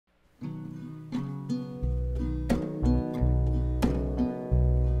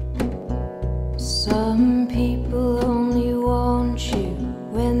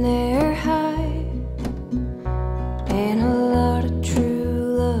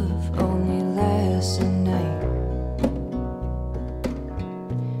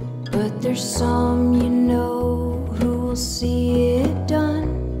There's some you know who will see it done,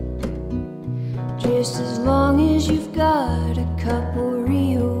 just as long as you've got a couple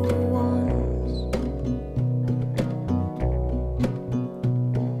real ones.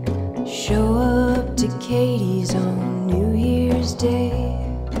 Show up to Katie's on New Year's Day.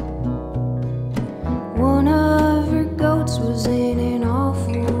 One of her goats was in an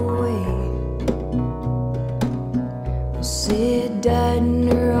awful way. Well, Sid died in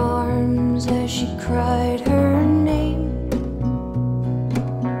her arms as she cried her name.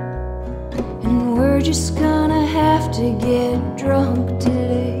 And we're just gonna have to get drunk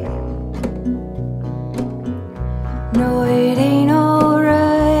today. No, it ain't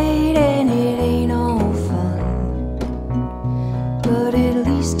alright and it ain't all fun, but at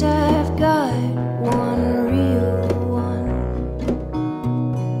least I've got one real one.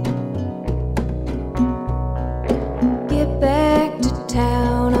 Get back to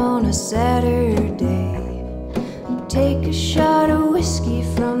town on a Saturday, take a shot of whiskey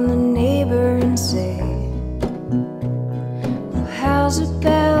from the neighbor and say, well, how's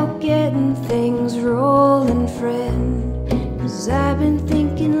about getting things rolling, friend? 'Cause I've been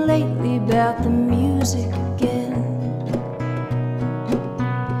thinking lately about the music again.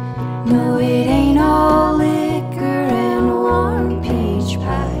 No, it ain't all liquor and warm peach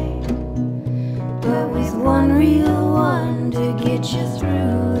pie, but with one real one to get you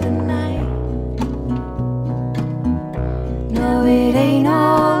through the night. No, it ain't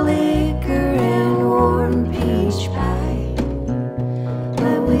all liquor and warm peach pie,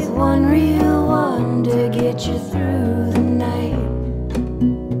 but with one real one to get you through the night.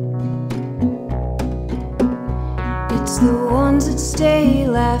 It's the ones that stay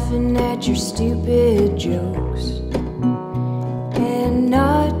laughing at your stupid jokes, and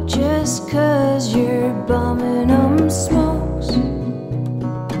not just 'cause you're bumming them smokes.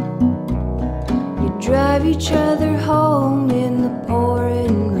 You drive each other home in the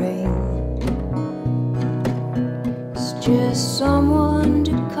pouring rain. It's just someone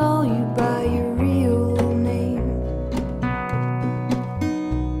to call you by your real name.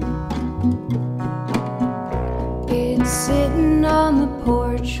 It's sitting on the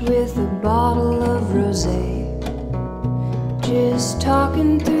porch with a bottle of rosé, just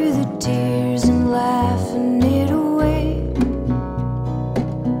talking through the tears and laughing it away.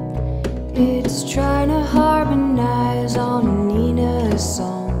 It's trying to harmonize on Nina's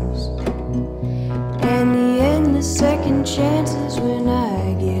songs, and the endless second chances when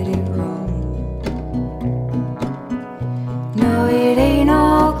I get it wrong. No, it ain't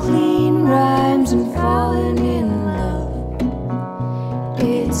all clean rhymes and falling in love.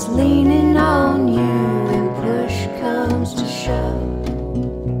 It's leaning on you when push comes to shove.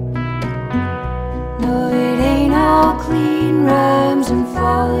 No, it ain't all clean rhymes and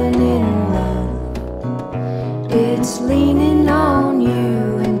falling in love. It's leaning on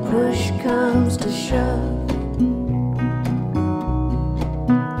you when push comes to shove.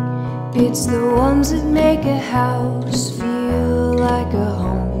 It's the ones that make a house feel like a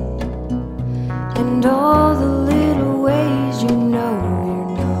home, and all the little ways you know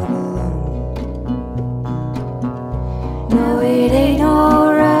you're not alone. No, it ain't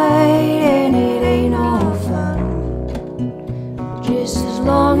alright and it ain't all fun, just as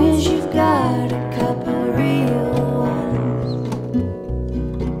long as you've got a couple real ones.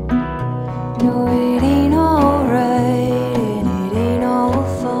 No, it ain't alright and it ain't all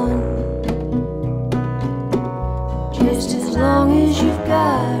fun, just as long as you've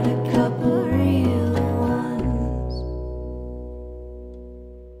got a